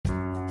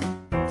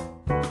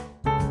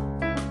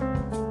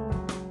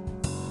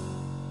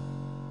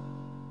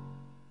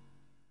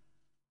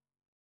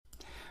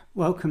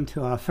Welcome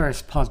to our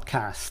first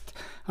podcast.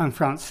 I'm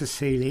Francis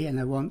Seeley and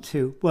I want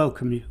to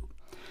welcome you.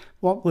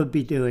 What we'll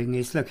be doing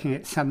is looking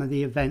at some of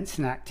the events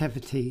and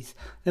activities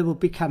that will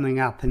be coming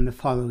up in the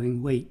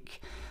following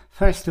week.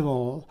 First of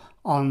all,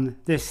 on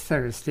this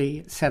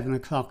Thursday at 7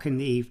 o'clock in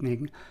the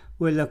evening,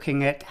 we're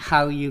looking at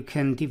how you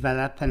can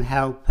develop and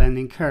help and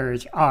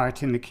encourage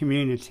art in the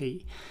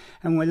community.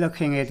 And we're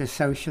looking at a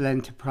social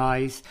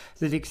enterprise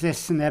that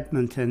exists in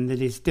Edmonton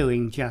that is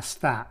doing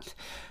just that.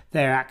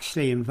 They're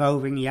actually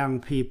involving young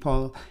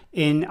people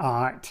in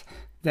art.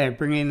 They're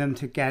bringing them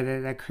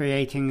together. They're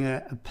creating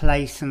a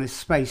place and a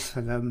space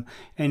for them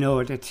in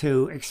order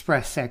to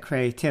express their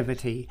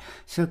creativity.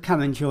 So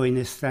come and join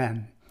us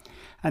then.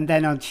 And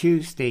then on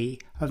Tuesday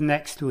of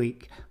next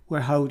week,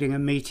 we're holding a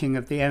meeting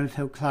of the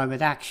Enfield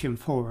Climate Action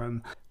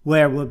Forum,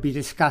 where we'll be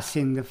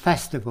discussing the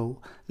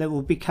festival that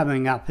will be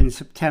coming up in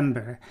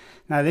September.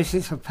 Now, this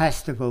is a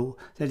festival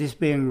that is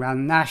being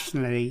run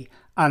nationally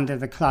under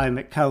the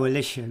Climate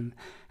Coalition,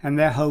 and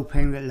they're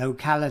hoping that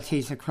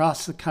localities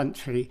across the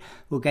country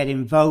will get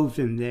involved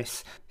in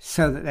this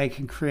so that they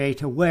can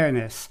create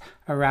awareness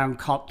around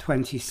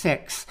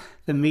COP26,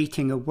 the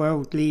meeting of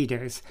world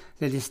leaders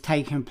that is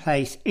taking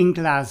place in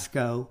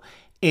Glasgow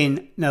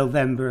in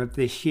November of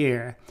this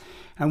year.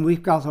 And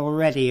we've got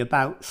already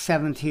about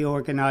 70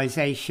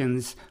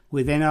 organisations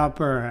within our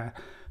borough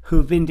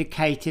who've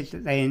indicated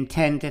that they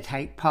intend to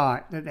take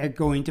part, that they're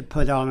going to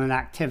put on an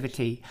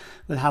activity.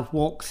 We'll have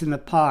walks in the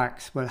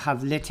parks, we'll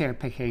have litter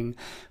picking,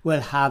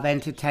 we'll have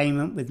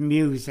entertainment with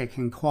music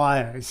and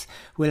choirs,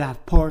 we'll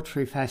have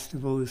poetry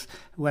festivals,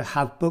 we'll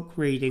have book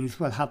readings,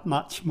 we'll have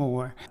much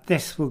more.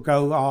 This will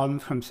go on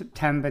from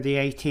September the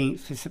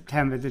 18th to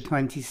September the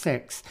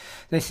 26th.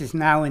 This is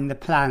now in the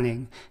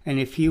planning, and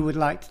if you would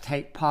like to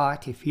take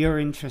part, if you're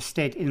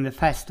interested in the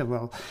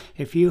festival,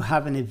 if you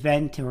have an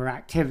event or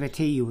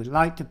activity you would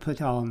like to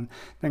put on,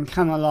 then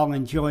come along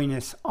and join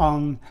us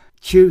on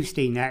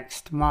Tuesday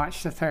next,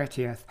 March the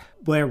 30th,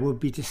 where we'll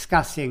be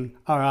discussing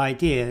our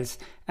ideas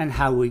and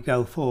how we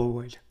go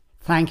forward.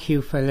 Thank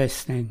you for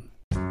listening.